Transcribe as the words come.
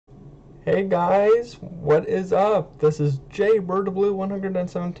Hey guys, what is up? This is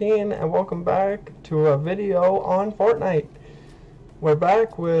JBirdBlue117 and welcome back to a video on Fortnite. We're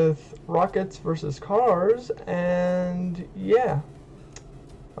back with rockets versus cars and yeah.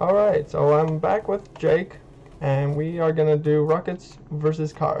 Alright, so I'm back with Jake and we are gonna do rockets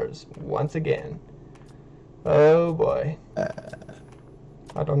versus cars once again. Oh boy.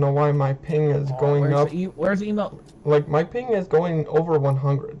 I don't know why my ping is going up. Where's the email? Like my ping is going over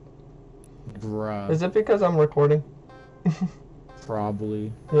 100. Bruh. Is it because I'm recording?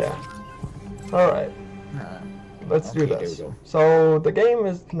 Probably. Yeah. Alright. Let's do this. So the game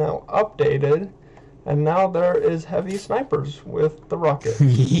is now updated and now there is heavy snipers with the rocket.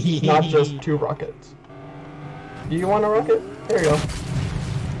 Not just 2 rockets. Do you want a rocket? There you go.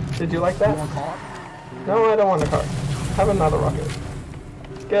 Did you like that? You want a car? No, I don't want a car. Have another rocket.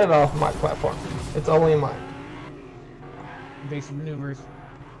 Get it off my platform. It's only mine. Basic maneuvers.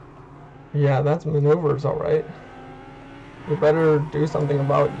 Yeah, that's maneuvers, alright. You better do something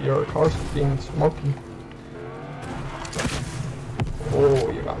about your car being smoky. Oh,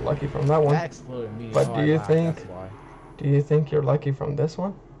 you got lucky from that one. That exploded me. But do you think you're lucky from this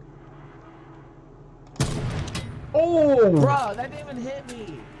one? Oh! Bruh, that didn't even hit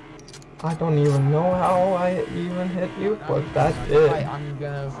me. I don't even know how I even hit you, but that did. I'm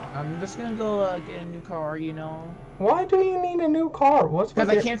just gonna go get a new car, you know. Why do you need a new car? What's because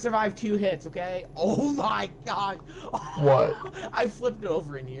I can't survive 2 hits, okay? Oh my god! What? I flipped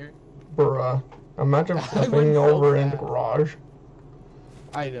over in here. Bruh. Imagine flipping over in the garage.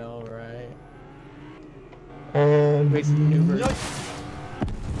 I know, right? And... Basic maneuvers.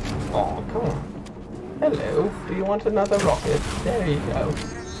 Oh, come on. Hello, do you want another rocket? There you go.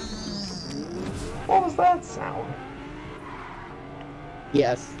 What was that sound?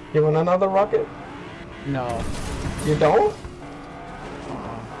 Yes. You want another rocket? No. You don't?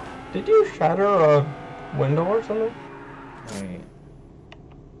 Did you shatter a window or something? Wait.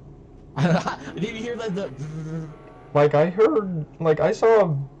 Did you hear the Like I heard, like I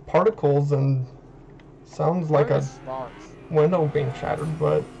saw particles and sounds like a sparks. Window being shattered,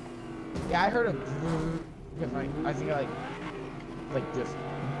 but... Yeah, I heard a I think just,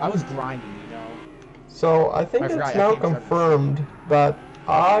 I was grinding, you know? So I think it's now confirmed that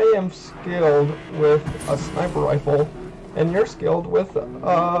I am skilled with a sniper rifle, and you're skilled with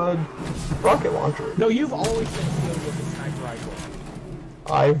a rocket launcher. No, you've always been skilled with a sniper rifle.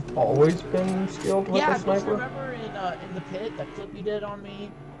 I've always been skilled with a sniper? Yeah, remember in the pit, that clip you did on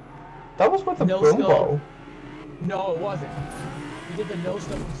me? That was with a boom bow. No, it wasn't. You did the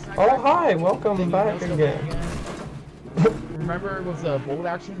no-scope with the sniper rifle. Hi, welcome back again. Remember with the bolt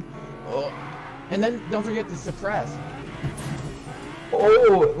action? Oh. And then don't forget to suppress.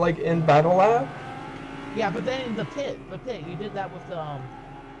 Oh, like in Battle Lab? Yeah, but then in the pit, you did that with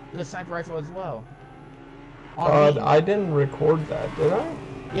the sniper rifle as well. I didn't record that, did I?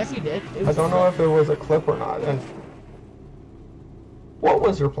 Yes, you did. I don't know if it was a clip or not. And what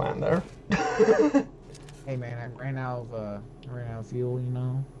was your plan there? Hey man, I ran out of fuel, you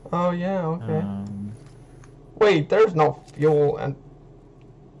know. Oh yeah, okay. Wait, there's no fuel, and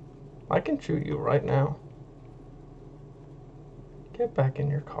I can shoot you right now. Get back in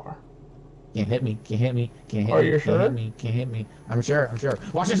your car. Can't hit me. Can't hit me. Can't hit me. Are you sure? Can't hit me. Can't hit me. I'm sure.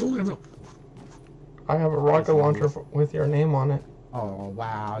 Watch this. I have a rocket launcher with your name on it. Oh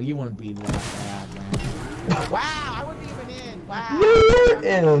wow, you wouldn't be like that, man. Wow, I wasn't even in. Wow. You're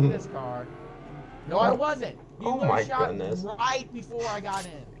in. This car. No, I wasn't. You my shot goodness. right before I got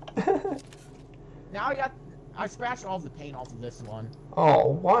in. Now I scratched all the paint off of this one.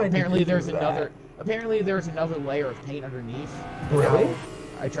 Oh, why? Apparently there's another layer of paint underneath. Really? Now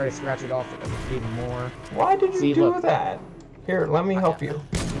I try to scratch it off even more. Why did you do that? Here, let me help you.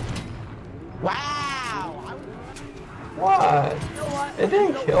 Wow! What? You know what? It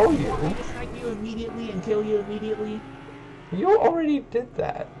didn't kill you. I just snipe you immediately and kill you immediately. You already did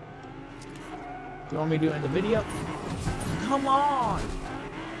that. You want me to do it in the video? Come on!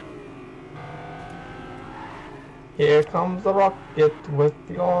 Here comes the rocket with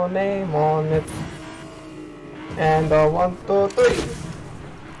your name on it. And 1, 2, 3.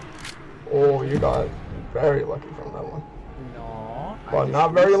 Oh, you got very lucky from that one. No. But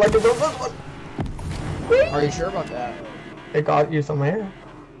not very lucky from this one. Are you sure about that? It got you some air.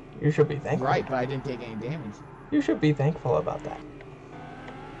 You should be thankful. Right, but I didn't take any damage. You should be thankful about that.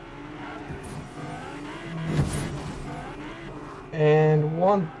 And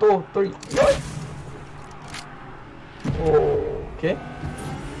 1, 2, 3. Okay.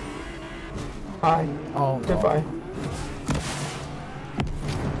 Hi. Oh, no. Goodbye.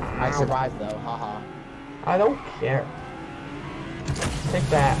 I survived though, haha. I don't care. Take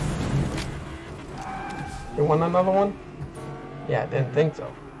that. You want another one? Yeah, I didn't think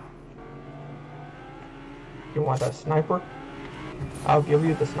so. You want a sniper? I'll give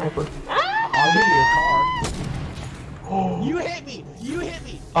you the sniper. I'll give you your car. Oh. You hit me! You hit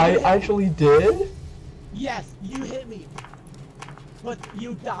me! I actually did? Yes, you hit me. But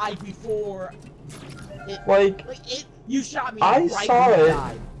you died before. You shot me. I right saw when you it.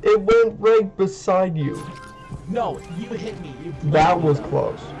 died. It went right beside you. No, you hit me. That was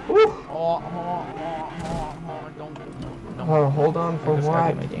close. Whew. Don't. Hold on for what?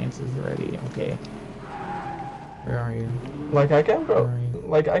 what? My dances ready. Okay. Where are you? Like I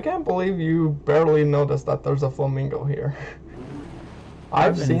can't believe you barely noticed that there's a flamingo here.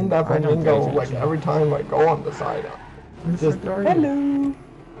 I've seen that flamingo like every time I go on the side. Just hello.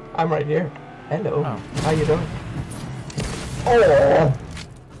 I'm right here. Hello. Oh. How you doing? Oh,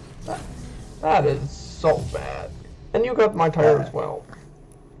 that is so bad. And you got my tire as well.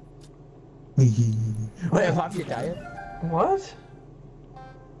 Wait, I popped your tire? What?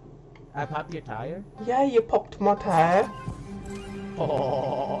 I popped your tire? Yeah, you popped my tire.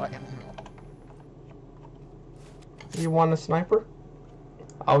 Oh. You want a sniper?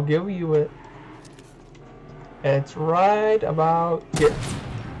 I'll give you it. It's right about here.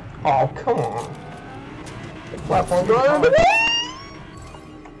 Oh, come on. The platform.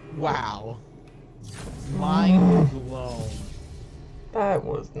 Wow. Mind blown. That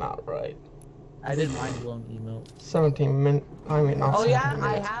was not right. I did mind blown emote. 17 minutes. I mean, not 17 minutes.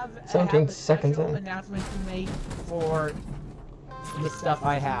 I have 17 seconds in. Announcement to make for the stuff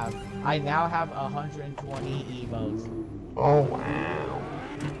I have. I now have 120 emotes. Oh wow.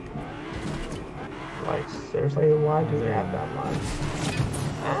 Like seriously, why do they have that much?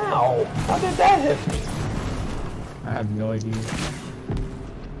 Ow! How did that hit me? I have no idea.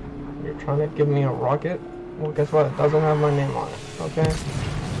 You're trying to give me a rocket? Well, guess what? It doesn't have my name on it. Okay.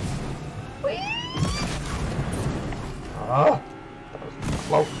 Ah, that was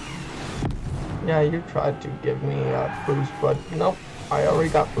close. Yeah, you tried to give me a boost, but nope. I already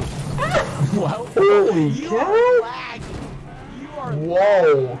got boost. Well, holy cow! You are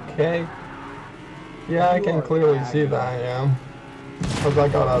whoa. Okay. Yeah, I can clearly see that I am. Because I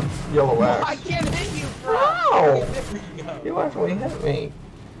got a yellow axe. I can't hit you, bro! Wow! You actually hit me.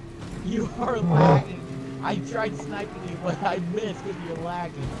 You are lagging. I tried sniping you, but I missed because you're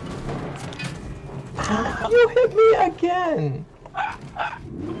lagging. You hit me again!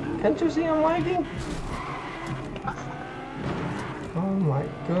 Can't you see I'm lagging? Oh my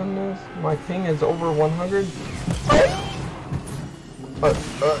goodness. My ping is over 100.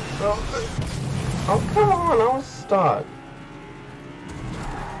 Oh, come on, I was stuck.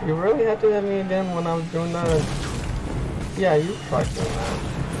 You really had to hit me again when I was doing that? Yeah, you tried doing that.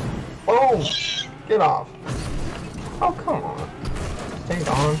 Oh! Get off. Oh, come on. Stay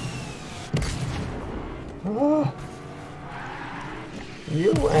on. Oh.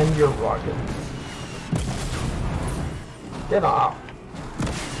 You and your rocket. Get off.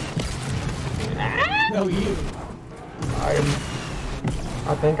 No, you.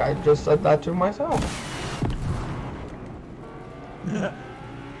 I think I just said that to myself.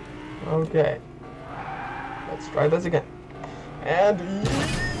 Okay. Let's try this again. And...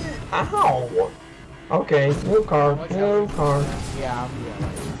 Ow! Okay, new car, new car. Yeah,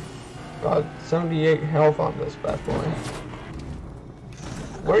 Got 78 health on this bad boy.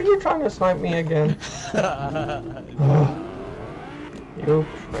 Where are you trying to snipe me again? You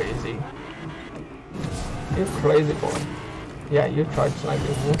crazy. You crazy boy. Yeah, you tried sniping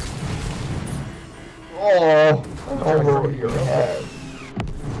me. Oh, over your head.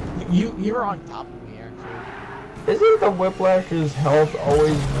 You're on top of me, actually. Isn't the Whiplash's health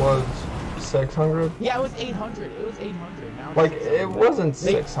always was 600? Yeah, it was 800. It was 800. Now like, it wasn't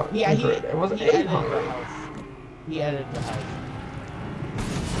 600. Yeah, it was 800. He added the house.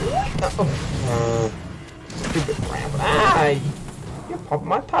 Stupid ramp. Ah! You popped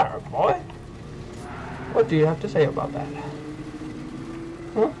my tire, boy. What do you have to say about that?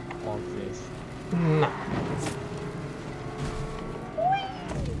 Huh? All fish. No.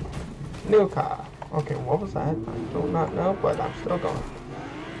 New car. Okay, what was that? I do not know, but I'm still going.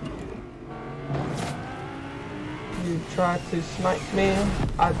 You tried to snipe me?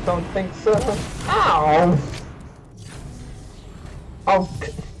 I don't think so. Ow! Oh,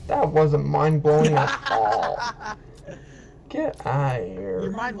 that wasn't mind-blowing at all. Get out of here.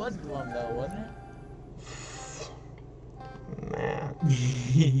 Your mind was blown though, wasn't it? Man.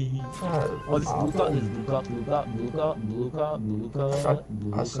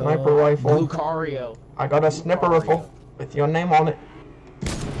 A sniper rifle. Lucario. I got a sniper rifle with your name on it.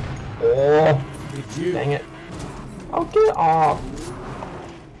 Oh, dang it. Oh, get off.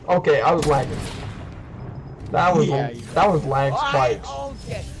 Okay, I was lagging. That was Yeah, that was lag spikes.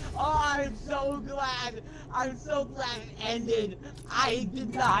 Okay. Oh, I'm so glad. I'm so glad it ended. I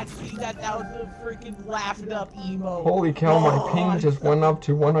did not see that. That was a freaking laughed up emo. Holy cow, my ping just went up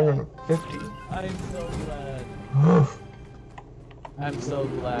to 150. I'm so glad. I'm so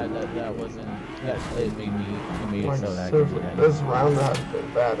glad that that wasn't that it made me it made it so that Seriously, this round has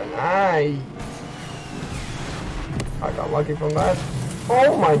been bad, and I got lucky from that.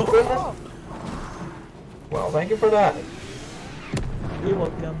 Oh my goodness! Well, thank you for that. You're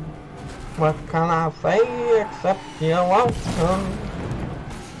welcome. What can I say except you're welcome?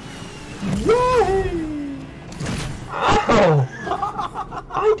 Yay! Ow!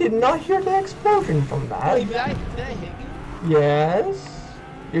 I did not hear the explosion from that. Wait, did I hit you? Yes.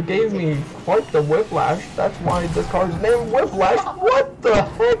 You gave me quite the whiplash. That's why this car's named Whiplash. What the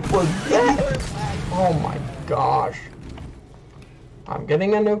heck was that? Oh my gosh. I'm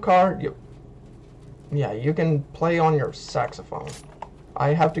getting a new car. Yeah, you can play on your saxophone.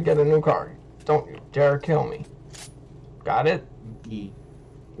 I have to get a new car. Don't you dare kill me. Got it?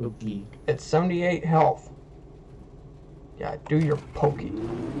 Okay. It's 78 health. Yeah, do your pokey.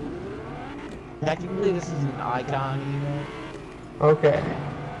 Technically, this is an icon email. Okay.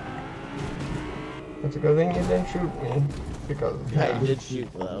 It's a good thing you didn't shoot me. Because, Yeah, you did shoot,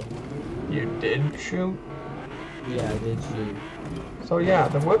 though. You did shoot? Yeah, I did shoot. So yeah,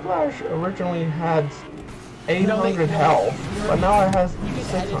 the Whiplash originally had 800 health, but now it has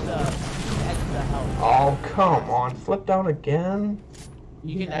 600. Oh, come on. Flipped out again?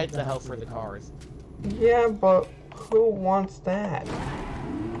 You can edit the health for the cars. Yeah, but who wants that?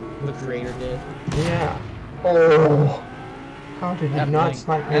 The creator did. Yeah. Oh. How did you not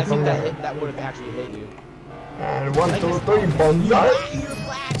snipe me I from think there? that would have actually hit you. And 1, 2, 3, bonsai.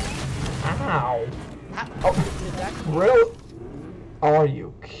 Ow. Oh, really? Are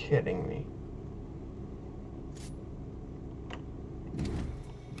you kidding me?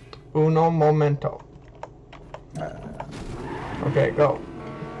 Uno momento. Okay, go.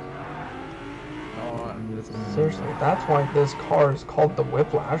 Seriously, that's why this car is called the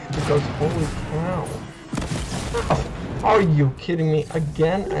Whiplash, because holy cow. Oh, are you kidding me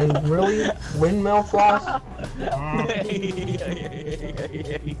again? And really? Windmill floss?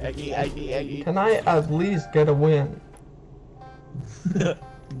 Can I at least get a win?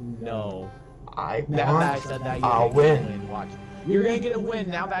 No. I Now that I want said that, you a can't win. get a win. Watch. You're gonna get a win.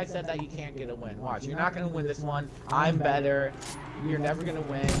 Now that I said that, you can't get a win. Watch. You're not gonna win this one. I'm better. You're never gonna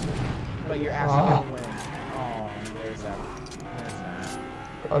win. But you're actually gonna win. Oh, there's that. There's that.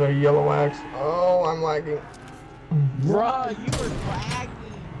 Got a yellow axe. Oh, I'm lagging. Bruh, you were lagging.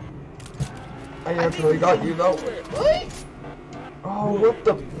 I actually got you though. Oh, what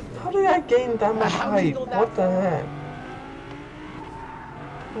the? How did I gain that much height? What the heck?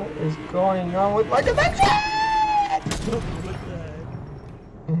 What is going on with my connection?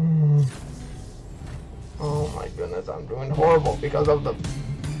 Oh my goodness, I'm doing horrible because of the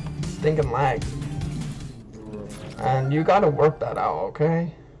stinking lag. And you gotta work that out,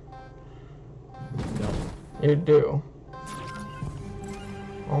 okay? You do.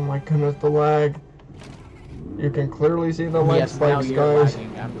 Oh my goodness, the lag. You can clearly see the lag spikes, guys.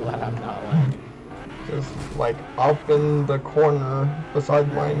 I'm glad I'm not lagging. Just like up in the corner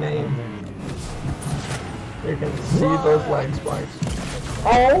beside my name. You can see those lag spikes.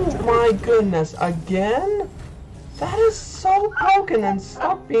 Oh my goodness, again? That is so broken, and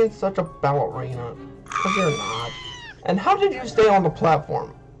stop being such a ballerina. Because you're not. And how did you stay on the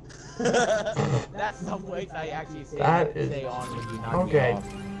platform? That's some ways I actually stay on when you knock me off.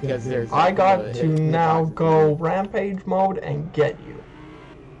 Because there's I got to now go rampage mode and get you.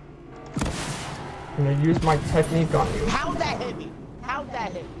 I'm gonna use my technique on you. How'd that hit me? How'd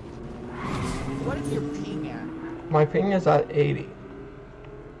that hit me? What is your ping at? My ping is at 80.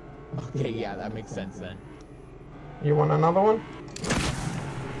 Okay, yeah, that makes sense then. You want another one?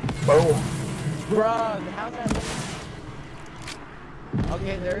 Boom. Bruh, how's that hit me?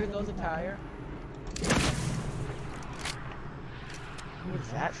 Okay, there goes a tire. What was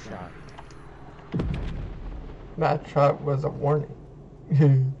that shot? That shot was a warning.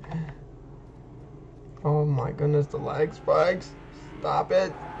 Oh my goodness, the lag spikes. Stop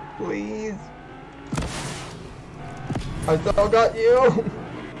it, please. I still got you.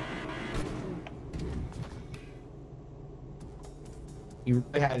 You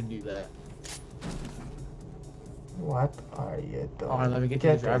really had to do that. What are you doing? Alright, let me get to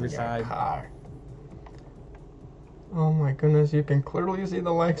the driver's side. Car. Oh my goodness, you can clearly see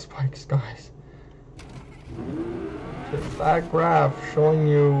the lag spikes, guys. Just that graph showing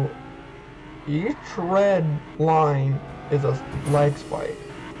you each red line is a lag spike.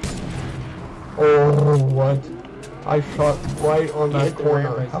 Oh, what? I shot right on that hit the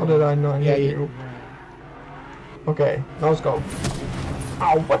corner. ramp, How did I not hit you you? Okay, now let's go.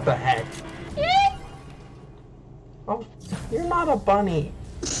 Ow, what the heck? Oh, you're not a bunny.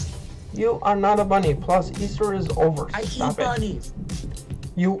 You are not a bunny. Plus, Easter is over. I Stop eat it. bunnies.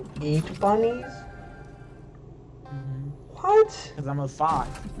 You eat bunnies? Mm-hmm. What? Because I'm a fox.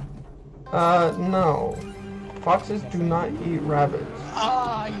 No. Foxes do not eat rabbits.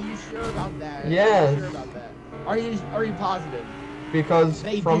 Ah, you sure about that? Yes. Are you sure about that? Are you positive? Because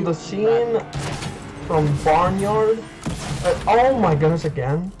They from do the eat scene rabbits. from Barnyard... oh my goodness,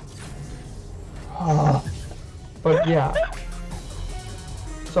 again? But yeah.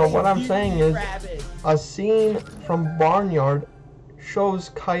 So what I'm saying is, a scene from Barnyard shows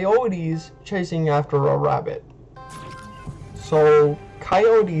coyotes chasing after a rabbit. So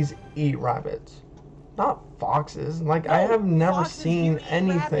coyotes eat rabbits, not foxes. Like, No, I have never foxes seen do eat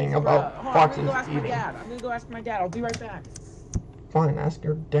anything rabbits, about bruh. Hold on, foxes I'm gonna go ask eating. my dad. I'm gonna go ask my dad. I'll be right back. Fine, ask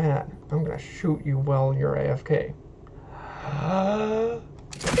your dad. I'm gonna shoot you while you're AFK.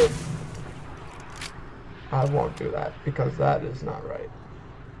 I won't do that because that is not right.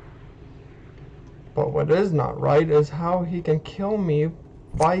 But what is not right is how he can kill me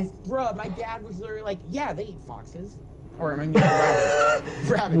by... Bruh, my dad was literally like, yeah, they eat foxes. Or, I mean, rabbits.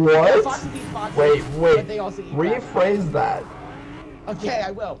 Rabbits. What? Yeah, foxes eat foxes, Wait, but they also eat rephrase that. Okay,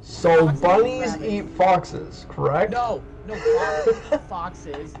 I will. So Foxes bunnies eat eat foxes, correct? No, foxes eat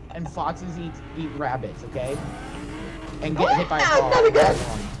foxes, and foxes eat rabbits, okay? And get hit by a car. Not again.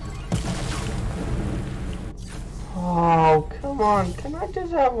 Oh, come on. Can I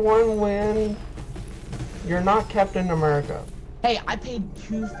just have one win? You're not Captain America. Hey, I paid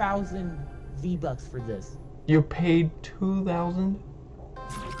 2,000 V-Bucks for this. You paid 2,000?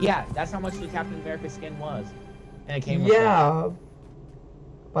 Yeah, that's how much the Captain America skin was. And it came with that.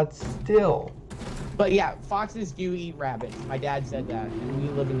 But still. But yeah, foxes do eat rabbits. My dad said that, and we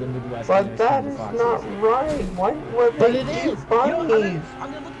live in the Midwest. But that is not right. Why would But they it eat is. bunnies? You know,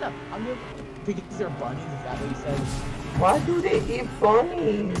 I'm gonna look it up. Because they're bunnies. Is that what he said? Why do they eat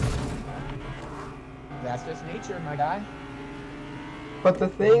bunnies? That's just nature, my guy. But the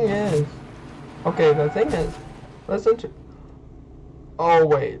thing is, listen to... Oh,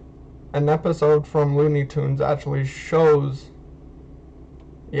 wait. An episode from Looney Tunes actually shows...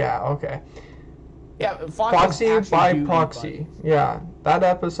 Yeah, okay. Yeah, Foxy by Proxy. Yeah, that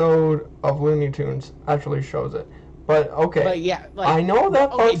episode of Looney Tunes actually shows it. But, okay. But yeah, like, I know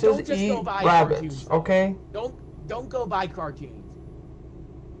that okay, foxes eat rabbits, cartoons. okay? Don't go buy cartoons.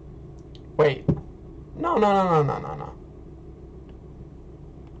 Wait. No.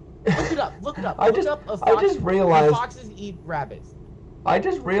 Look it up. I just realized foxes eat rabbits. I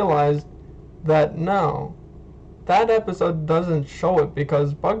just realized that no, that episode doesn't show it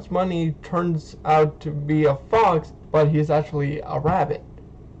because Bugs Bunny turns out to be a fox, but he's actually a rabbit.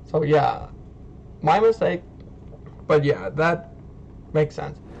 So yeah, my mistake. But yeah, that makes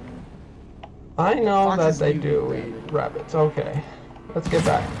sense. I know Foxes that they do eat rabbits. Okay, let's get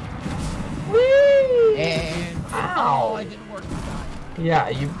back. Whee! And ow! Oh, it didn't work this time. Yeah,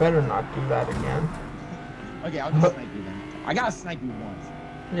 you better not do that again. Okay, I'll just snipe you then. I gotta snipe you once.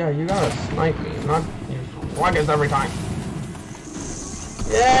 Yeah, you gotta snipe me, not use rockets every time.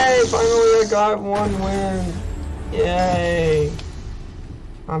 Yay! Finally I got one win. Yay!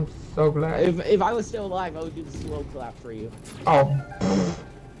 I'm so glad. If I was still alive, I would do the slow clap for you. Oh.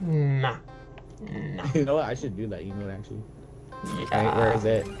 Nah. You know what? I should do that. You know what, actually. Yeah.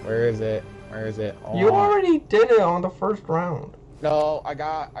 Wait, where is it? Oh. You already did it on the first round. No, I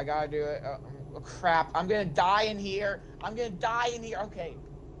gotta do it. Crap, I'm gonna die in here. Okay.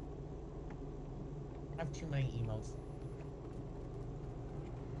 I have too many emotes.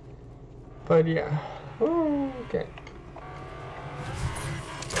 But yeah. Ooh, okay.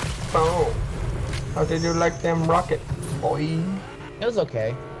 Boom. How did you like them rockets, boy? It was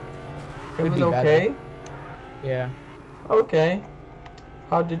okay. It was okay? Yeah. Okay.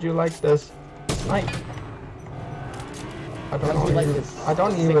 How did you like this snipe? I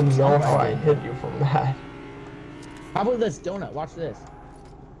don't even know how I hit you from that. How about this donut? Watch this.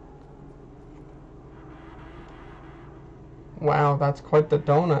 Wow, that's quite the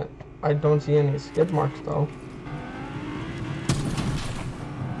donut. I don't see any skid marks though.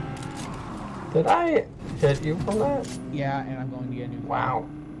 Did I hit you from that? Yeah, and I'm going to get a new. Wow.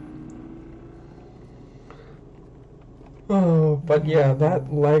 Oh, but yeah,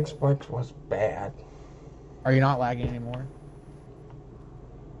 that leg spikes was bad. Are you not lagging anymore?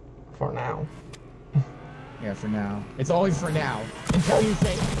 For now. Yeah, for now. It's always for now. Until you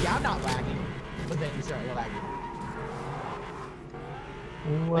say, yeah, I'm not lagging. But then you start lagging.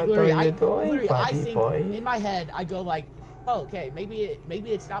 What literally, are you doing, I buddy think boy? in my head, I go like, oh, okay, maybe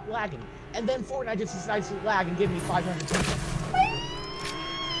it stopped lagging, and then Fortnite just decides to lag and give me 500 points.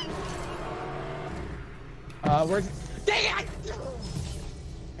 Where's? Dang it!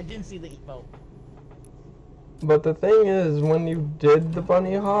 I didn't see the emote. But the thing is, when you did the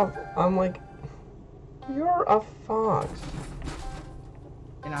bunny hop, I'm like, you're a fox.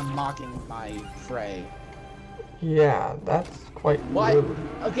 And I'm mocking my prey. Yeah, that's quite What? rude.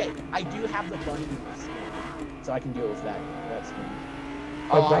 Okay, I do have the bunny skin, so I can deal with that skin.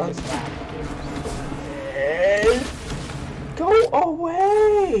 But Oh, I that's... just lagged. Hey, go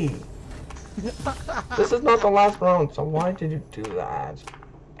away! This is not the last round, so why did you do that?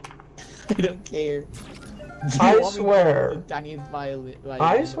 I don't care. I swear,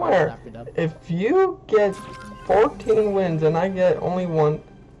 I swear, if you get 14 wins and I get only one,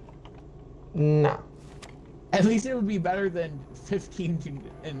 nah. At least it would be better than 15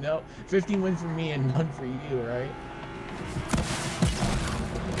 wins for me and none for you, right?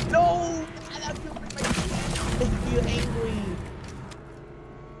 No! That's gonna make you angry.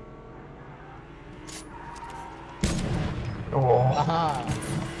 Oh. Aha.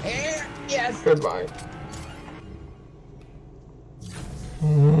 Yes. Goodbye.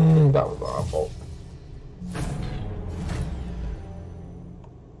 That was awful.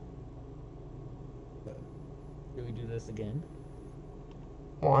 Do we do this again?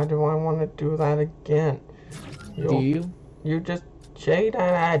 Why do I want to do that again? Do you? You just cheated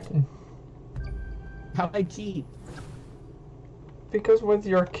at it. How'd I cheat? Because with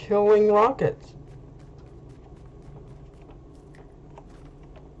your killing rockets.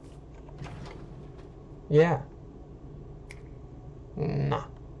 Yeah. Nah.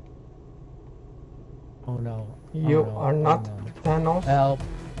 Oh no. You Oh, no. are not Thanos. Help.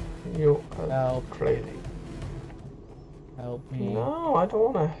 You are Help. crazy. Help me. No, I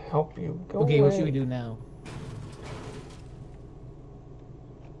don't want to help you. Go Okay, away. what should we do now?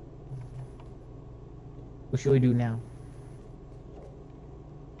 What should we do now?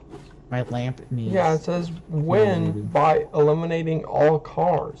 My lamp needs... Yeah, it says win by eliminating all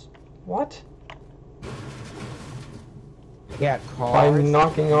cars. What? Yeah, cars. By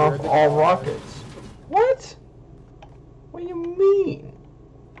knocking off all cars. rockets. What? What do you mean?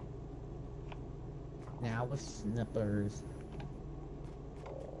 Now with snippers.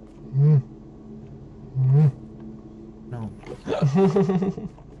 No.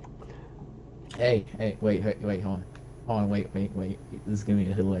 Hey, wait, hold on. Hold on, wait. This is gonna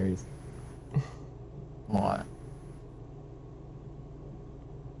be hilarious. Hold on.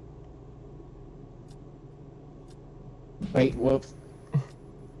 Wait, whoops.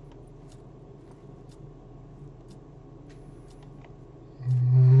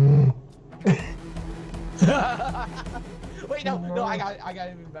 Wait, no, I got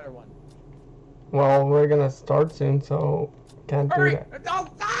an even better one. Well, we're gonna start soon, so can't do Hurry! that. No!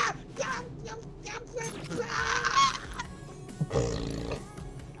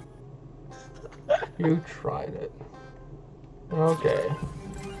 You tried it. Okay.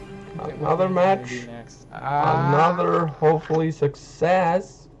 Another match. Another hopefully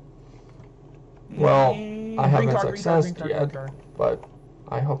success. Well, I haven't successed yet, but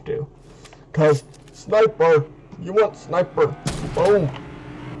I hope to. Cause sniper, you want sniper? Boom,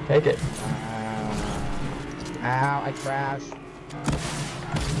 take it. Ow! I crashed.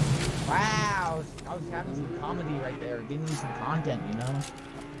 Wow! I was having some comedy right there, giving you some content, you know.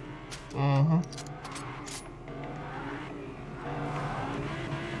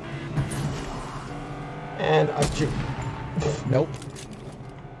 And I shoot. Nope.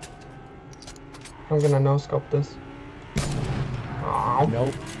 I'm gonna no-scope this. Oh.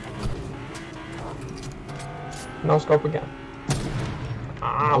 Nope. No-scope again.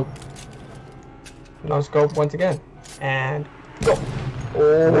 Nope. No-scope once again. And go.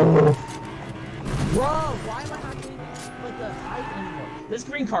 Oh. Bro, why am I not getting like the height anymore? This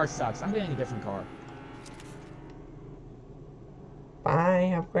green car sucks. I'm getting a different car. Bye,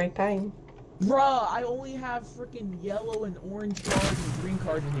 have a great time. Bruh, I only have freaking yellow and orange cars and green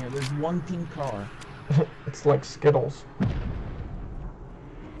cars in here. There's one pink car. It's like Skittles.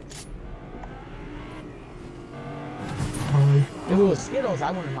 Ooh, Skittles, I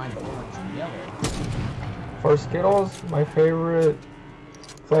wouldn't mind the orange and yellow. For Skittles, my favorite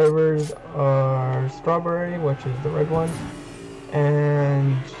flavors are strawberry, which is the red one,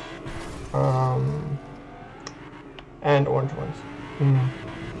 and orange ones.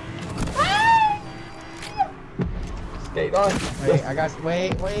 Skate on. Wait,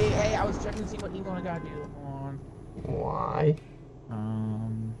 hey, I was checking to see what email I gotta do. Hold on. Why?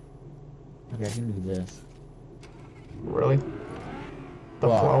 Okay, I can do this. Really? The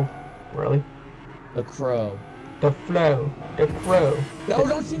What? flow. Really? The crow. The flow. The crow. No,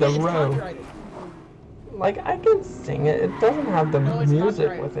 don't sing the it. It's row. copyrighted. Like, I can sing it. It doesn't have the No, it's music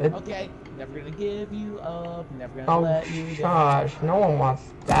copyrighted. with it. Okay. Never gonna give you up. Never gonna Oh, let you down. gosh. No one wants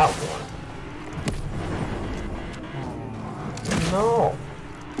that one. No.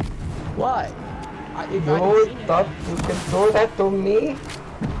 What? If I You can sing it, thought you could throw that to me?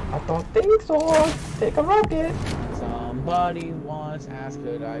 I don't think so. Take a rocket. somebody once asked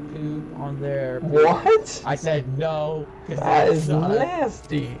could I poop on their poop. What? I said no. That is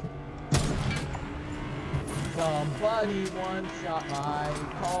nasty. Somebody once shot my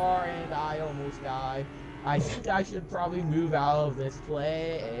car and I almost died. I think I should probably move out of this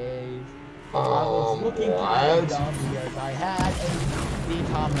place. I was looking pretty dumb because I had a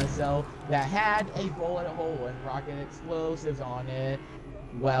decom myself that had a bullet hole and rocket explosives on it.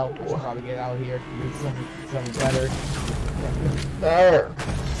 Well, I should probably get out of here and do something better. There.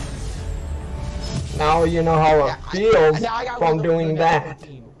 Now you know how it feels from doing that.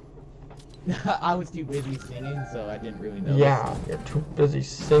 I was too busy singing, so I didn't really know. Yeah, you're too busy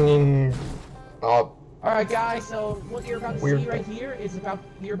singing. Alright guys, so what you're about to Weird see right here is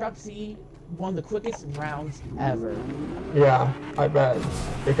you're about to see one of the quickest rounds ever. Yeah, I bet.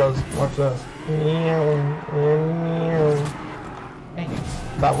 Because, watch this.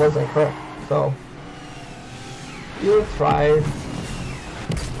 That wasn't correct, so. You tried.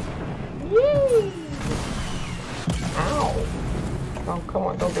 Yee! Ow! Oh, come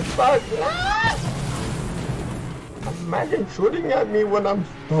on, don't get stuck! Ah! Imagine shooting at me when I'm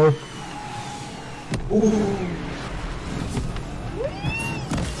stuck. Ooh.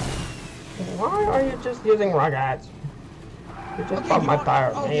 Why are you just using rockets? You just popped my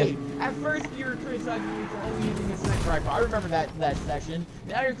tire, man. At first you were criticizing me for only using a sniper rifle. I remember that session.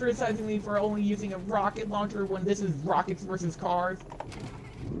 Now you're criticizing me for only using a rocket launcher when this is rockets versus cars.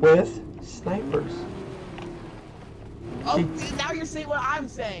 With snipers. Oh, now you're saying what I'm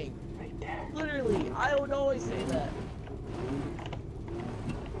saying. Right there. Literally, I would always say that.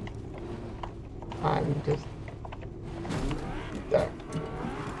 I'm just... there.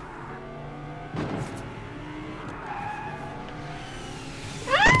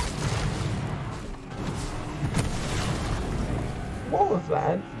 What was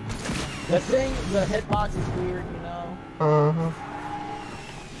that? The hitbox is weird, you know? Uh-huh.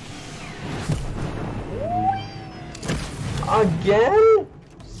 Again?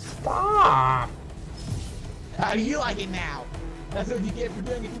 Stop! How do you like it now? That's what you get for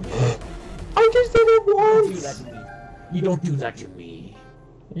doing it to me. I just did it Don't do that once! to me. You don't do that to me.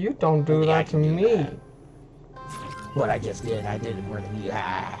 You don't do Only I that to can do me. that. What I just did, I did it more than you.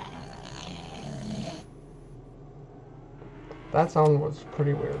 That sound was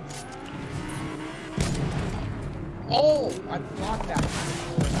pretty weird. Oh! I blocked that.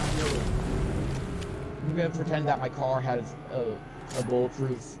 Not really. I'm gonna pretend that my car has a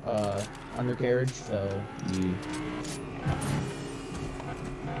bulletproof undercarriage, so you...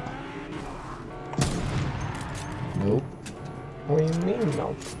 Nope. What do you mean,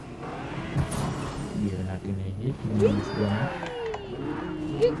 nope? You're not gonna hit me with that.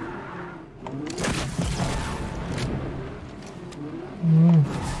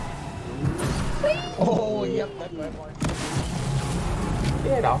 Oh, yep, that's my mark.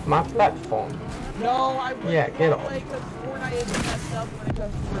 Get off my platform. No, I wouldn't. Yeah, get off. Because Fortnite is messed up when it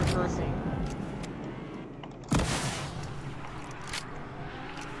comes to reversing.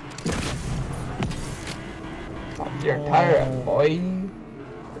 You're tired, boy.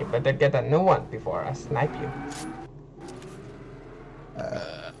 You better get a new one before I snipe you.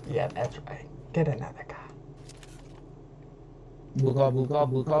 Yeah, that's right. Get another guy. Blue car, blue car,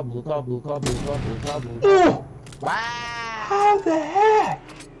 blue car, blue car, blue car, blue car, blue car, blue car. Ooh! Wow! How the heck?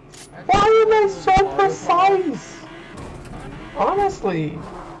 Why am I so precise? Honestly.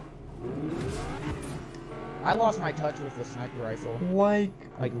 I lost my touch with the sniper rifle. Like,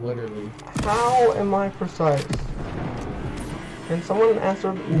 Literally. how am I precise? Can someone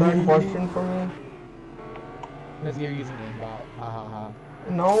answer that question for me? Because you're using aimbot. Ha ha ha.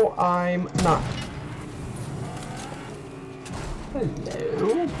 No, I'm not.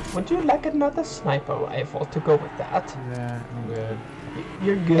 Hello? Would you like another sniper rifle to go with that? Yeah, I'm good.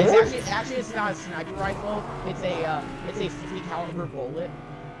 You're good? Actually, it's not a sniper rifle. It's a 50 caliber bullet.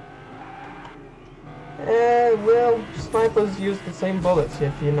 Well, snipers use the same bullets,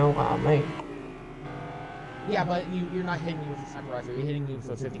 if you know what I mean. Yeah, but you're not hitting me with a sniper rifle. You're hitting me with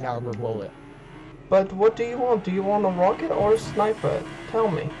a 50 caliber bullet. But what do you want? Do you want a rocket or a sniper? Tell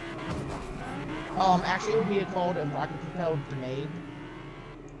me. Actually, it would be called a rocket propelled grenade.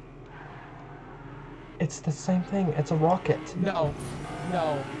 It's the same thing. It's a rocket. No.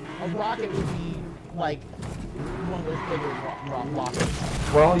 No. A rocket would be, like, one of those bigger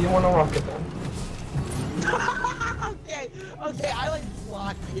rockets. Well, you want a rocket then. Okay, I, like,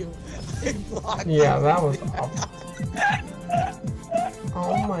 blocked you. I blocked Yeah, you. that was awful.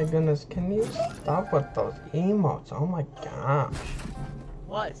 Oh my goodness, can you stop with those emotes? Oh my gosh.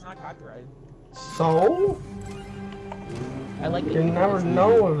 What? It's not copyrighted. So? I like it. You never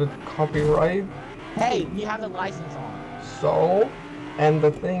know if it's copyright. Hey, you have the license on. So? And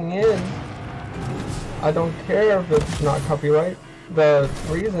the thing is, I don't care if it's not copyright. The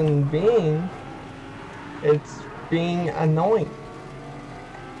reason being, it's being annoying.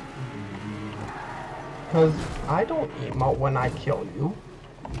 Because I don't emote when I kill you.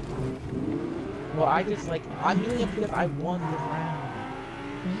 Well, I just, like, I'm doing it because I won the round.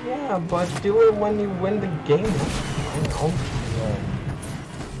 Yeah, but do it when you win the game. I know.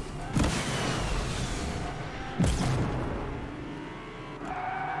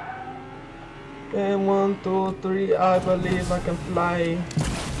 And 1, 2, 3, I believe I can fly.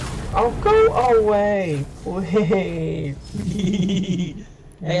 Oh, go away, please.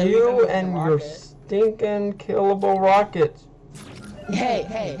 Hey, You and your stinking killable rockets.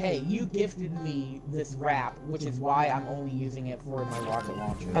 Hey, you gifted me this wrap, which is why I'm only using it for my rocket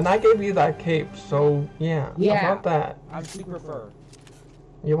launcher. And I gave you that cape, so yeah. Yeah. How about that? I'm super fur.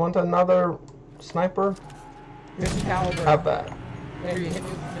 You want another sniper? 50 caliber. Have that. There, you hit me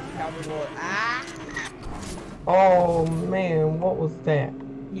with a 50 caliber bullet. Ah! Oh man, what was that?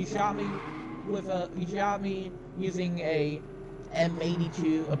 You shot me using a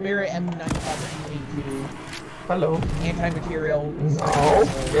M82, a Barrett M95 M82 Hello. anti-material. No,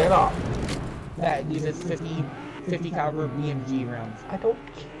 get off. That uses 50 caliber BMG rounds. I don't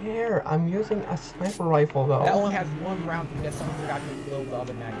care. I'm using a sniper rifle though. That only has one round because someone forgot to load the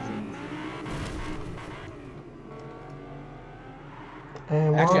other magazines.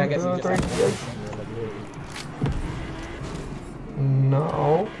 And Actually, I 1, guess 2, you just 3, have to yes. like, really.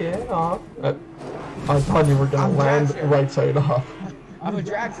 No, get off. I thought you were gonna land dragster. right side off. I'm a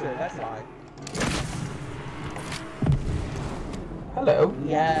dragster, that's why. Hello.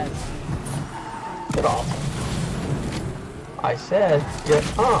 Yes. Get off. I said get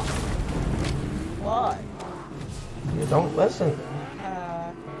off. What? You don't listen.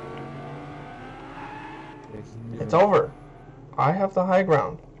 Uh, It's over. I have the high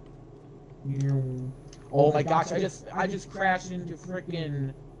ground. Oh my gosh, I just crashed into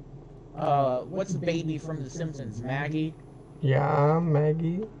frickin' what's the baby from The Simpsons? Maggie? Yeah,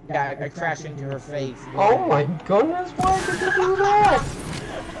 Maggie. Yeah, I crashed into her face. Oh my goodness, why did you do that?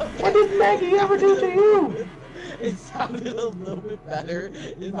 What did Maggie ever do to you? It sounded a little bit better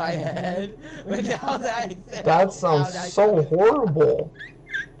in my head, but now that I said it That out sounds loud, so horrible.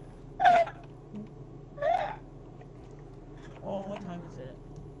 Oh, what time is it?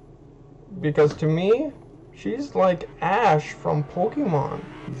 Because to me, she's like Ash from Pokemon.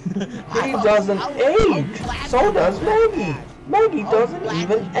 He doesn't age. So does Maggie. Maggie doesn't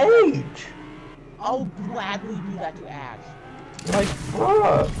even age. I'll gladly do that to Ash. Like,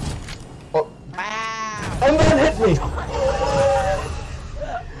 bruh. Oh, Wow. and then hit me.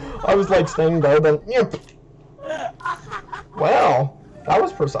 I was like staying there, then. Yep. Well, that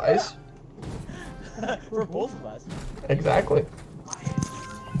was precise. For both of us. Exactly.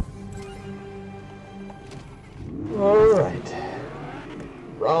 Alright.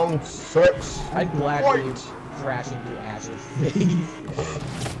 Round 6. I'd gladly crash into Ash's face.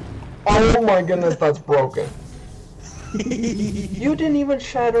 Oh my goodness, that's broken. You didn't even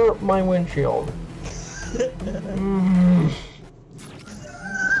shatter my windshield.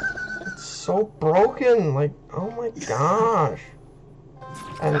 It's so broken, like, oh my gosh.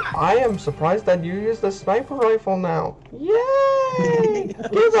 And I am surprised that you used the sniper rifle now. Yay!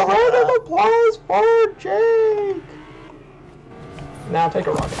 Give a round of applause for Jake! Now take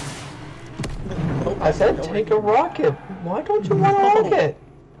a rocket. I said take a rocket. Why don't you want a rocket?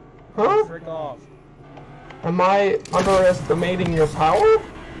 Huh? Frick off. Am I underestimating your power?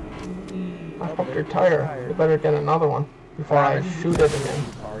 I popped your tire. You better get another one before I shoot it again.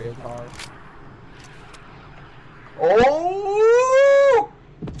 Mario Kart. Oh!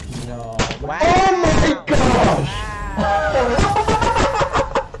 No. Oh Wow. my gosh!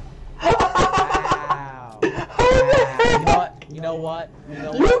 Wow. You know what?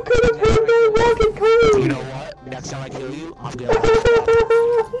 You could have heard that rocket coming! You know what? Next time I kill you, I'm gonna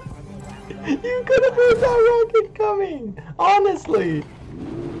You could have heard that rocket coming! Honestly!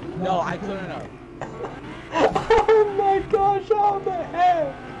 No, I couldn't have. Oh my gosh, how the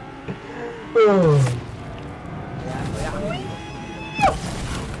heck?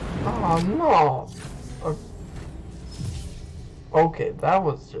 Oh no! Okay, that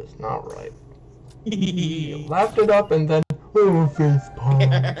was just not right. You laughed it up and then, oh, face palm.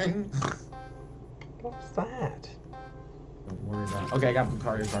 What was that? Don't worry about it. Okay, I got the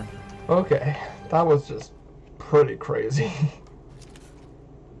car. Your car. Okay, that was just pretty crazy.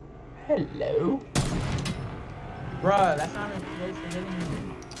 Hello. Bruh, that's not close to hitting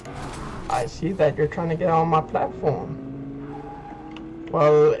me. I see that you're trying to get on my platform.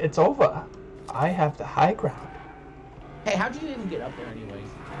 Well, it's over. I have the high ground. Hey, how'd you even get up there anyways?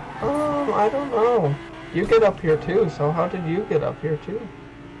 I don't know. You get up here too, so how did you get up here too?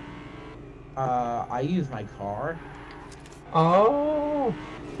 I use my car. Oh,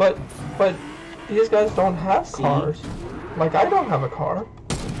 but these guys don't have cars. Like, I don't have a car.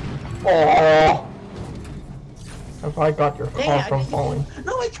 Oh! If I got your car from falling.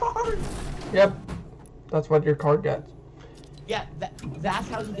 No, my car! Yep. That's what your car gets. Yeah, that's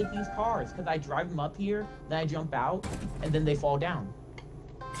how you get these cars. Because I drive them up here, then I jump out, and then they fall down.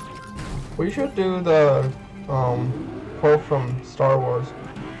 We should do the, quote from Star Wars.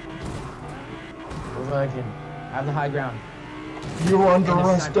 I have the high ground. You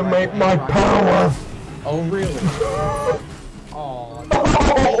underestimate my power! Oh, really? Oh,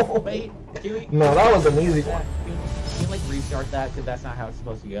 wait. No, that was an easy one. Can you like restart that? Because that's not how it's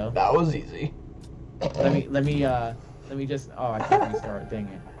supposed to go. That was easy. Let me just. Oh, I can't restart. Dang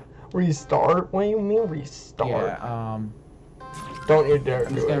it. Restart? What do you mean restart? Yeah. Don't you dare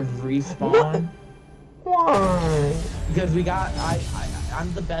I'm do just it. gonna respawn. Why? Because we got.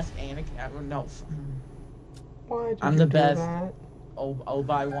 I'm the best Anakin. No. Why did I'm you the do best. that?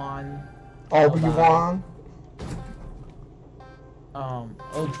 Obi-Wan. Obi-Wan?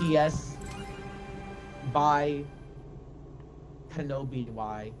 OTS by Kenobi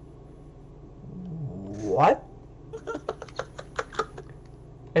Y. What?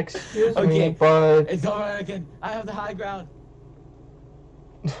 Excuse me, Okay, but... It's over again. I have the high ground.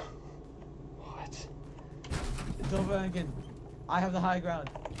 What? It's over again. I have the high ground.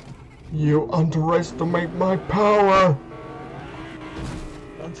 You underestimate my power!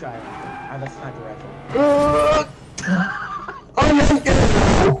 Don't try it. I have a sniper rifle. I hate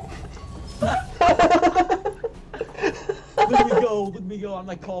you! Look me go. I'm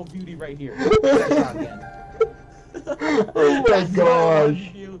like Call of Duty right here. Again. Oh my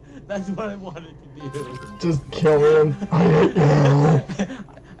gosh. That's what I wanted to do. Just kill him. I hate you.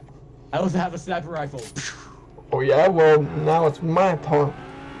 I also have a sniper rifle. Oh yeah? Well, now it's my turn.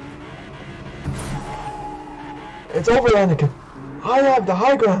 It's over, Anakin. I have the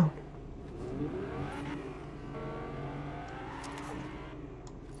high ground.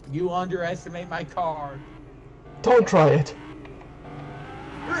 You underestimate my car. Don't try it.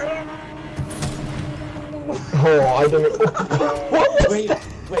 Oh, I didn't. What was that?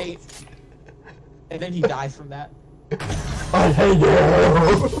 Wait. And then he dies from that. I hate you.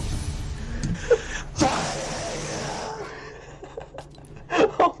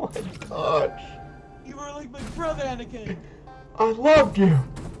 Oh my gosh. You were like my brother, Anakin. I loved you.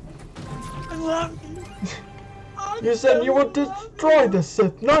 I love you. You said you would destroy the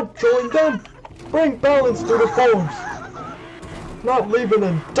Sith, not join them. Bring balance to the Force. Not leave it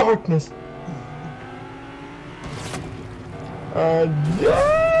in darkness.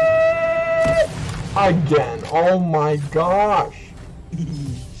 Again. Oh my gosh.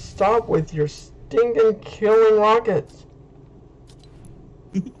 Stop with your stinking killing rockets.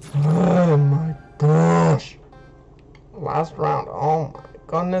 Oh my gosh. Last round. Oh my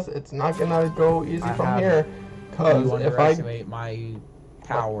goodness. It's not gonna go easy from here. Cause you if I underestimate my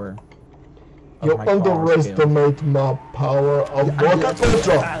power. You underestimate my power of rocket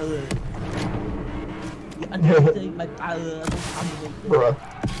launcher. You underestimate my power. Bruh.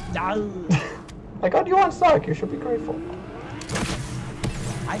 I got you on stock. You should be grateful.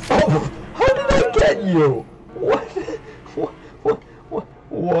 Oh, how did I get you? What?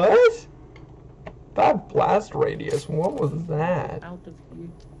 What? That blast radius. What was that? Out of here.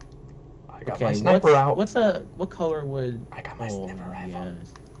 I got my sniper out. What color would? I got my sniper rifle.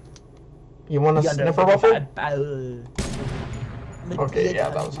 Yes. You want a sniper rifle? Okay, Okay, yeah,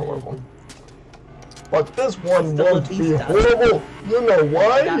 that was horrible. But this one won't be horrible. You know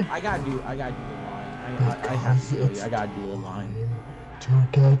why? I gotta do the line. I have to. I gotta do the line. To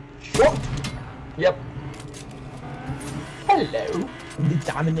get shot. Yep. Hello. The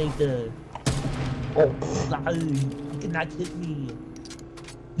Dominator. Oh. You cannot hit me.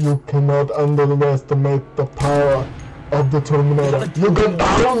 You cannot underestimate the power of the Terminator. You go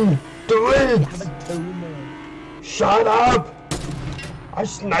down. Do it. Shut up. I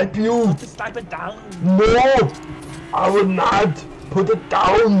snipe you. Put the sniper down. No. I will not. Put it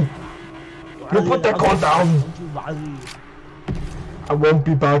down. You put that gun down! I won't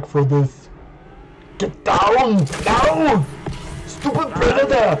be back for this. Get down! Now! Stupid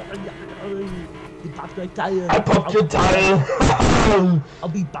predator! You popped my tire. I popped your tire! I'll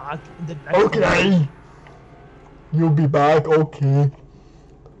be back in the next Okay! You'll be back, okay.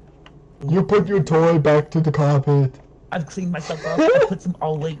 You put your toy back to the carpet. I've cleaned myself up. I put some.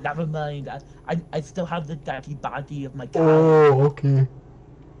 Oh wait, never mind. I still have the dirty body of my car. Oh, okay.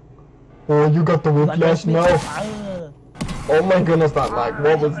 Oh, you got the whiplash now. Oh my goodness, that lag.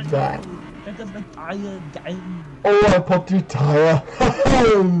 What was that? That was my tire again. Oh, I popped your tire.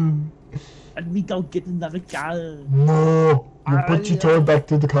 And we go get another car. No, you put your toy back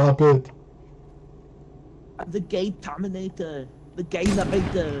to the carpet. I'm the gay Terminator. The gay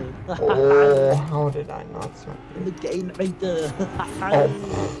narrator. Oh, how did I not smack I'm you? the gay narrator.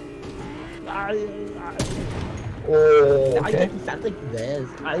 Oh, I okay. didn't sound like this.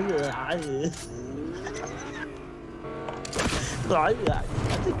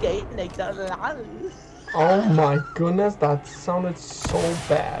 That's a gay narrator. Oh my goodness, that sounded so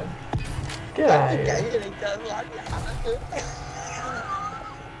bad. Get out of here.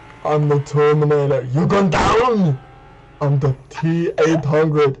 I'm the Terminator. You gone down! I'm the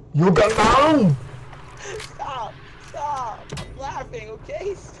T-800. You gone down! Stop! Stop! I'm laughing,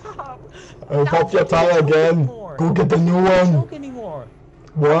 okay? Stop! I popped your tire again. Go get the new I don't one. joke anymore.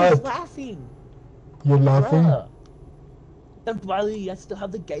 I was What? laughing. You're laughing? Bruh. Don't worry, I still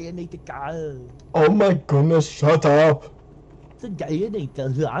have the gay-nator car. Oh my goodness, shut up. The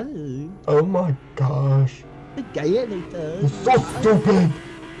gay-nator. Oh my gosh. The gay-nator. You're so stupid.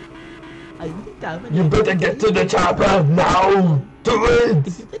 I'm the Terminator. You better get to the chopper now. Do it.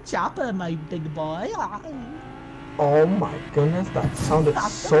 This is the chopper, my big boy. Oh my goodness, that sounded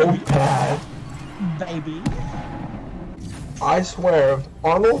so bad. Baby. I swear, if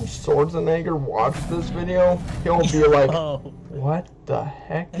Arnold Schwarzenegger watched this video, he'll be like, Oh. what the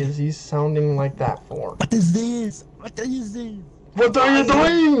heck is he sounding like that for? What is this? What is this? What are you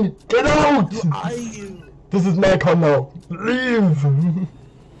doing? Get out! Who are you? This is my car now. Leave!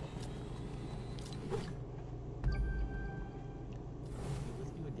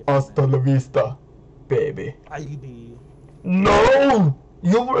 Hasta la vista, baby. Baby. No!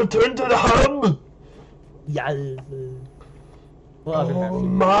 You return to the hub! Yes. What other map Oh should we do?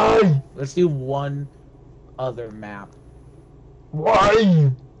 my! Let's do one other map.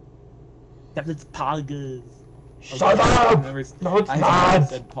 Why? Because it's poggers. Shut Okay, up! I've never- No, it's I haven't not!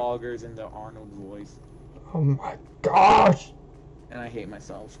 said poggers in the Arnold voice, Oh my gosh! and I hate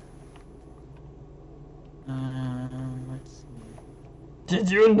myself. Let's see. Did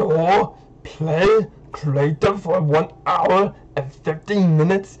you know? Play creative for 1 hour and 15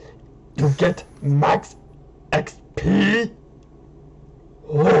 minutes to get max XP?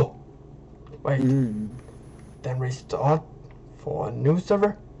 Oh! Wait, then restart for a new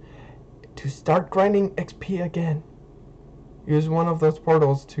server to start grinding XP again. Use one of those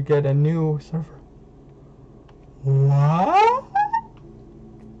portals to get a new server. What?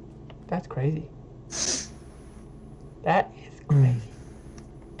 That's crazy. That is crazy.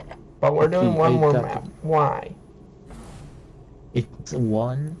 But we're doing one more map. Why? It's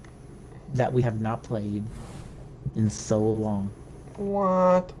one that we have not played in so long.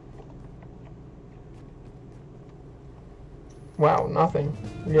 What? Wow, nothing.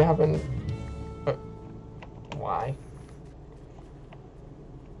 We haven't... why?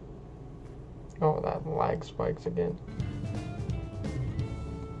 Oh, that lag spikes again.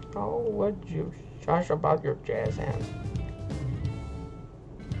 Oh, would you shush about your jazz hands?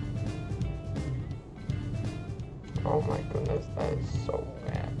 Oh my goodness, that is so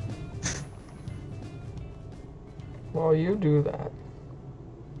bad. Well, you do that.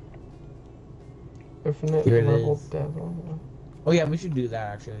 Infinite Here it level is. devil. Oh yeah, we should do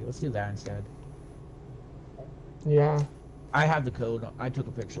that actually. Let's do that instead. Yeah. I have the code. I took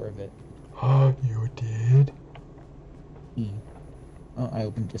a picture of it. Oh, you did? Oh, I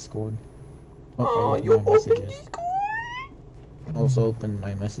opened Discord. Oh, I you opened my opened messages. Discord? I also opened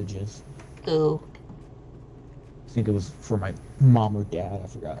my messages. Oh. I think it was for my mom or dad. I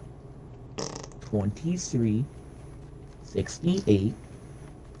forgot. 23, 68,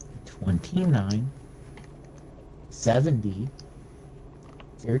 29, 70,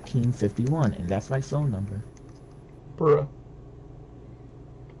 1351, and that's my phone number. Bruh.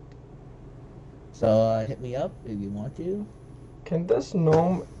 So hit me up if you want to. Can this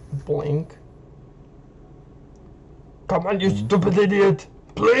gnome blink? Come on, you stupid idiot!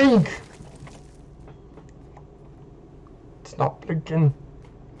 Blink! It's not blinking.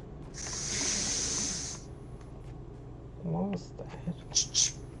 What was that?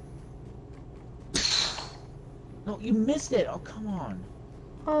 No, you missed it. Oh, come on.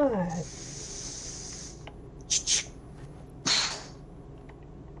 What?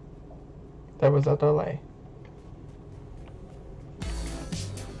 There was a delay.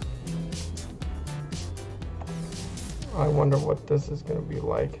 I wonder what this is gonna be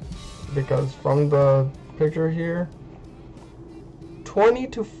like, because from the picture here, 20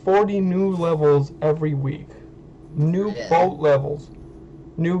 to 40 new levels every week, new boat levels,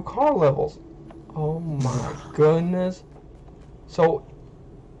 new car levels. Oh my goodness. So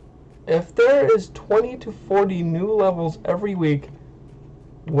if there is 20 to 40 new levels every week,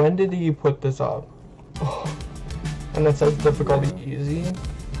 when did he put this up? Oh. And it says difficulty easy.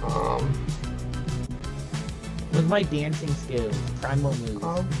 With my dancing skills, primal moves.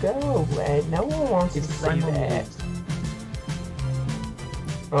 Oh, go, Red. No one wants to see that.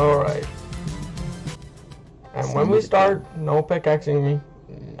 Alright. And when we start, no pickaxing me.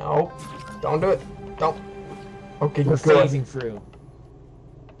 Nope. Don't do it. Don't. Okay, We're good. phasing through.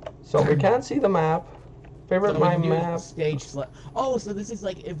 So we can't see the map. Favorite So my we do map. Stage oh, so this is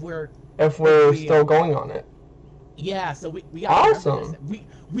like if we're Still going on it. yeah. So we got Awesome.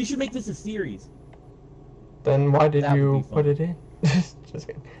 We should make this a series. Then why did That would you be fun. put it in? Just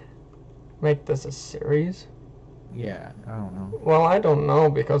kidding. Make this a series? Yeah, I don't know. Well, I don't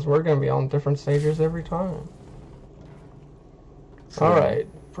know because we're gonna be on different stages every time. True. Alright,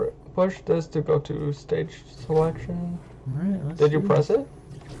 push this to go to stage selection. Alright, let's Did you do press it?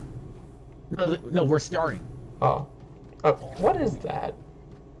 No, we're starting. Oh. What is that?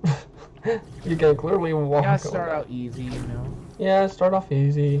 You can clearly walk. You gotta on start that. out easy, you know. Yeah, start off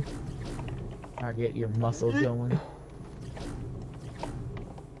easy. Gotta get your muscles going.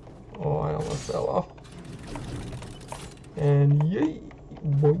 Oh, I almost fell off. And yay!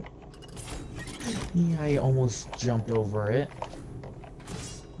 Boink. Yeah, I almost jumped over it.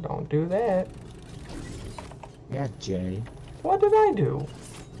 Don't do that. Yeah, Jay. What did I do?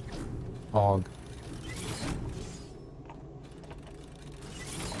 Hog.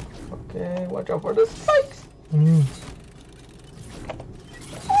 Okay, watch out for the spikes.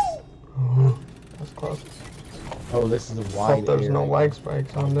 Oh, that's close. Oh, this is a Hope wide there's no area. lag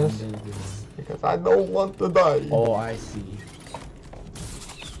spikes on this because I don't want to die. Oh, I see.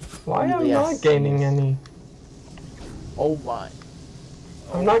 Why am I Yes, not gaining yes. any? Oh my.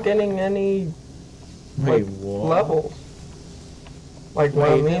 I'm not getting any Wait, like, what? levels. Like what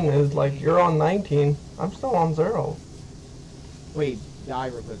I Wait, mean is like you're on 19, I'm still on 0. Wait, die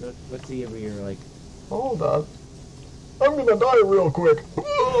real quick. Let's see if we're like. Hold up. I'm gonna die real quick.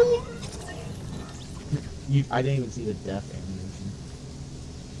 I didn't even see the death animation.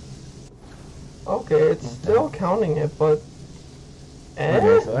 Okay, it's still counting it, but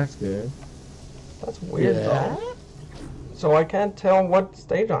Okay, so that's good. that's weird Yeah. though. So I can't tell what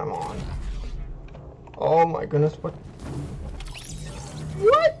stage I'm on. Oh my goodness, what?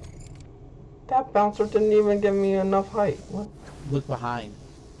 What? That bouncer didn't even give me enough height. What? Look behind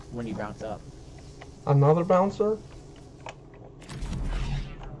when you bounce up. Another bouncer?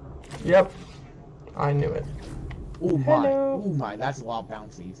 Yep. I knew it. Oh my. Hello. Oh my, that's a lot of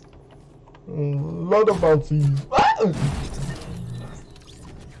bouncies. Lot of bouncies.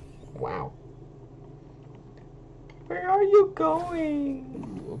 Wow. Where are you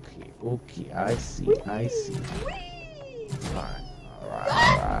going? Okay, I see.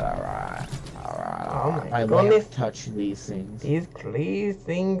 Alright. Oh my I goodness. love touch these things. These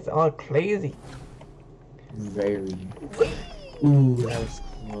things are crazy. Very. Ooh, that was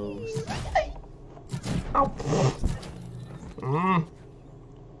close. Ow.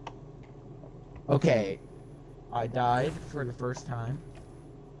 Okay, I died for the first time.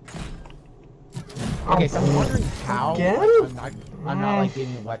 Ow. Okay, so I'm wondering how Again? I'm not like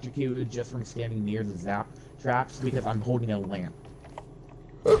getting electrocuted just from standing near the zap traps because I'm holding a lamp.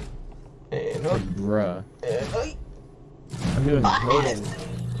 And Like, bruh. I'm doing good.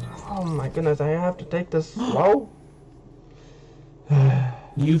 oh my goodness, I have to take this slow.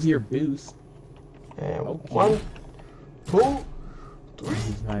 Use your boost. And Okay. 1, 2, 3.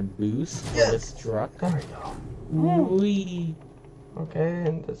 Use my boost for Yes. this truck. There we go. Wee. Okay,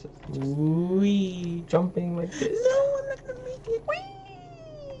 and this is just Wee. jumping like this. No, I'm not gonna make it.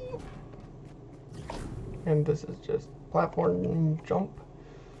 Whee! And this is just platform jump.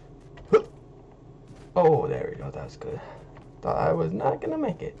 Oh, there we go. That's good. Thought I was not gonna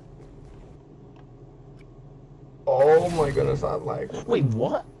make it. Oh my goodness, I like. Wait,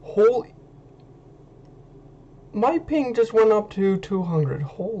 what? Holy. My ping just went up to 200.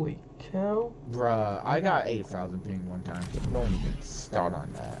 Holy cow. Bruh, I got 8,000 ping one time. So don't even start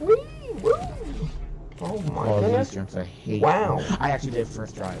on that. Whee! Woo! Oh my All goodness. these jumps, I hate Wow. them. I actually did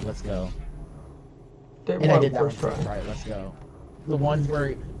first try. Let's go. Did And I what did that first one try? first. Right, let's go. The ones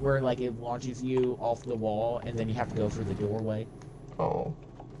where like it launches you off the wall and then you have to go through the doorway. Oh.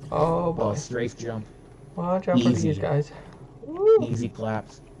 Oh Oh, boy. strafe jump. Watch out for Easy. these guys. Woo. Easy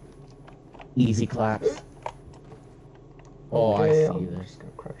claps. Easy claps. Oh, Okay, I see I'm this. just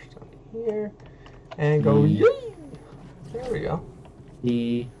gonna crouch down here and go E. yay! There we go.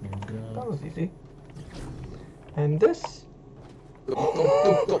 E. That was easy. And this. Go, go,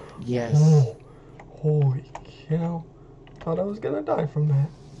 go, go. Yes. Oh, holy cow! Thought I was gonna die from that.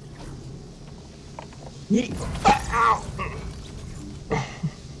 Ow!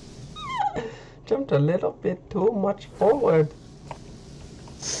 Jumped a little bit too much forward.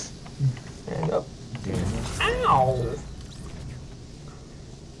 And up. Ow!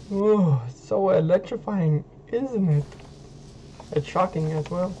 Oh, it's so electrifying, isn't it? It's shocking as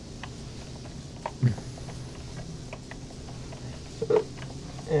well.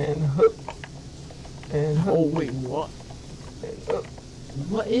 And hook. And hook. Oh wait, what? And up.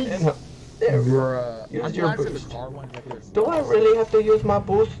 What is? And up. There we go. Bruh. Use I'm your glad for the boost. car one, but there's Do I no- really have to use my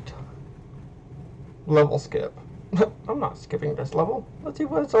boost? Level skip. I'm not skipping this level. Let's see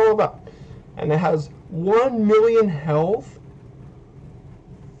what it's all about. And it has 1 million health.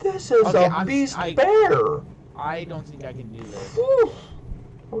 This is Okay, a beast bear. I don't think I can do this. Whew.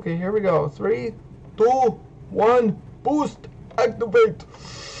 Okay, here we go. 3, 2, 1, boost, activate.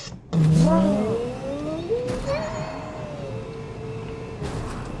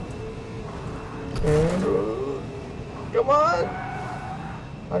 And come on.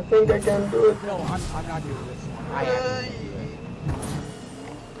 I think I can do it. No, I'm not doing this one. I have to do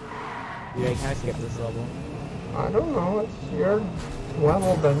it. Yeah, can I skip this level? I don't know. It's your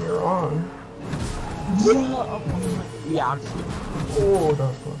level that you're on. Yeah, I'm skipping. Oh, that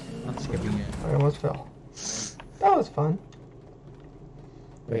was close. I'm skipping it. I almost fell. That was fun.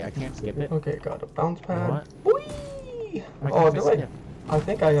 Wait, I can't skip it. Okay, got a bounce pad. What? Whee! Why Oh, can't do I I? skip? I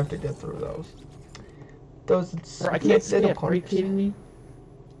think I have to get through those. Those Bro, I can't little skip. Are you parts. kidding me?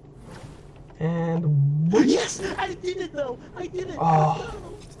 And Yes, I did it though. I did it. Oh.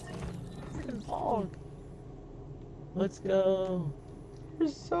 Freaking fog. Let's go. you're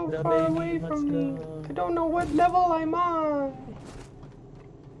so The far baby, away let's from me. go. I don't know what level I'm on.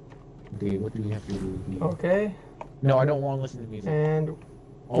 Okay, what do we have to do here? Okay, No, I don't want to listen to music. and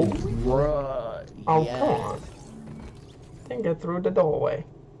Oh, bruh. oh Yes. come on. Didn't get through the doorway.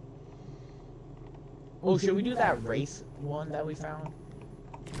 Oh, should we do that race one that we found?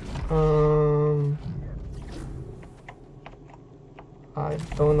 I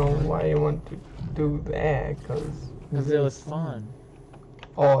don't know why you want to do that, cause Because it was fun.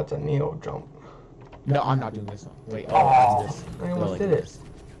 oh, it's a Neo jump. No, I'm not doing this one. Wait, Oh, I can just I go almost like did it. this.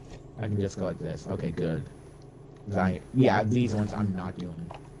 I can just go like this. Okay, good. 'Cause yeah, these ones I'm not doing.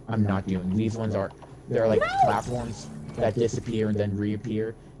 I'm not doing. These ones are, they're like platforms that disappear and then reappear.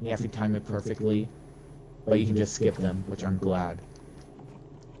 And you have to time it perfectly. But you can just skip them, which I'm glad.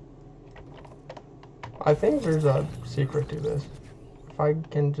 I think there's a secret to this. If I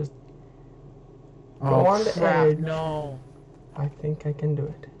can just Oh, go on the crap, edge, no. I think I can do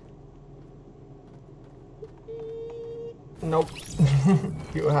it. Nope.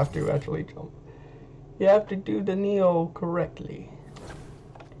 You have to actually jump. You have to do the Neo correctly.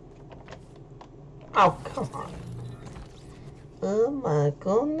 Oh, come on. Oh my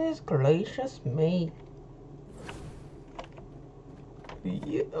goodness gracious me.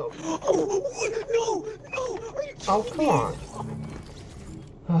 Yeah. Oh, no, no, are you Oh, kidding come me?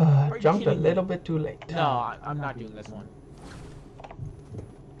 on. you Jumped a kidding me? little bit too late. No, I'm not doing this one.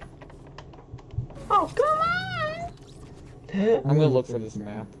 Oh, come on. I'm gonna look for this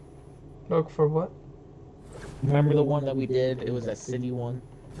map. Look for what? Remember the one that we did? It was that city one,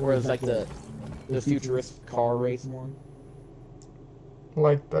 where it was like the futurist car race one.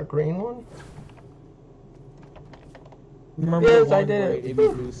 Like the green one? Remember Yes, the one I did where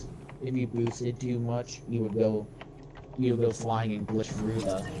it. if you boosted too much, you would go flying and glitch through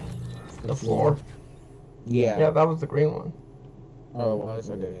the floor. Yeah. Yeah, that was the green one. Oh, I was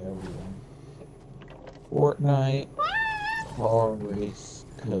okay. That was one. Fortnite car race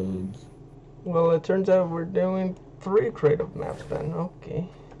codes. Well, it turns out we're doing 3 creative maps then. Okay.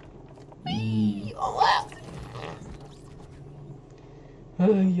 E.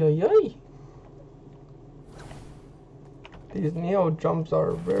 Ay, ay, ay. These Neo jumps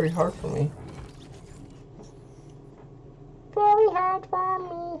are very hard for me. Very hard for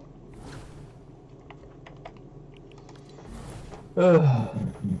me. Ugh.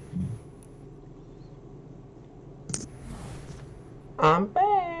 I'm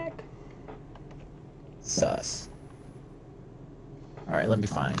back. Sus. Alright, let me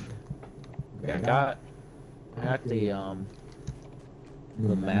find. Okay, I got I got the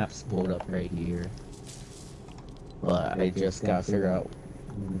maps pulled up right here, but I just gotta figure out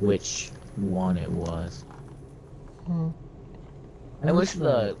which one it was. Hmm. I wish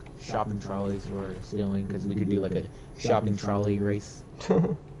the shopping trolleys were still in, because we could do like a shopping trolley race.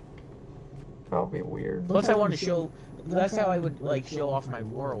 That'll be weird. Plus, I want to show. That's how I would like show off my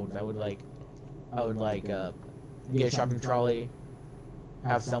worlds. I would get a shopping trolley,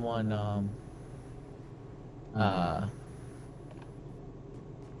 have someone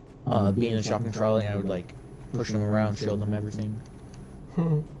be in a shopping trolley, and I would like push them around, show them everything.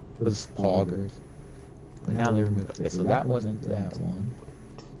 Those poggers. But now they're removed. Okay, so that wasn't that one.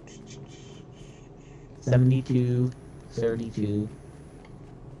 72, 32,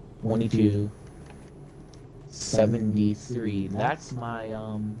 22, 73. That's my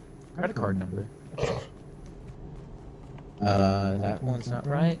credit card number. That one's not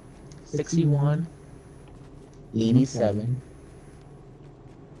right. 61, 87,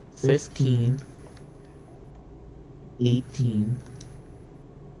 15, 18,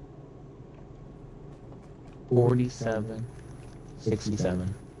 47,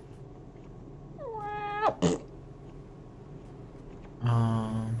 67.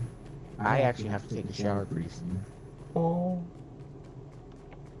 I actually have to take a shower pretty soon. Oh.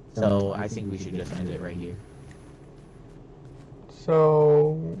 So I think we should just end it right here.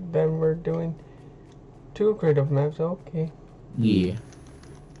 So then we're doing 2 creative maps. Okay. Yeah.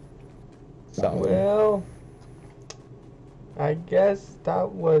 So Well, I guess that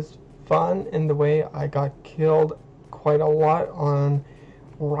was fun in the way I got killed quite a lot on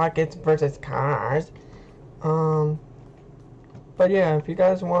Rockets versus Cars. But yeah, if you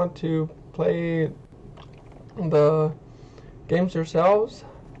guys want to play the games yourselves,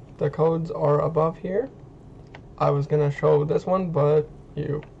 the codes are above here. I was gonna show this one, but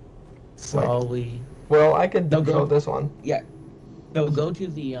well, I could show this one. Yeah. No, go to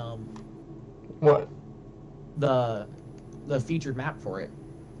the What? the featured map for it.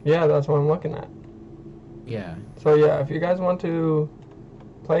 Yeah, that's what I'm looking at. Yeah. So yeah, if you guys want to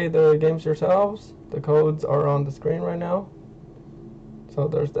play the games yourselves, the codes are on the screen right now. So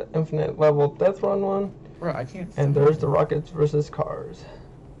there's the infinite level death run one, Bro, I can't. and there's the Rockets versus Cars.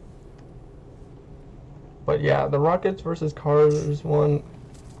 But yeah, the Rockets versus Cars one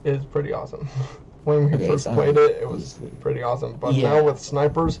is pretty awesome. When we first played it, it was pretty awesome. But now with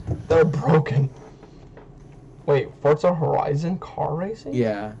snipers, they're broken. Wait, Forza Horizon car racing?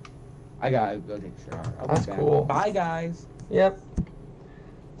 Yeah. I gotta go take a shower. That's cool. Bye, guys. Yep.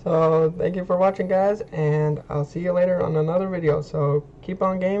 So thank you for watching, guys, and I'll see you later on another video. So keep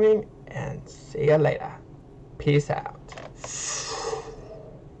on gaming and see you later. Peace out.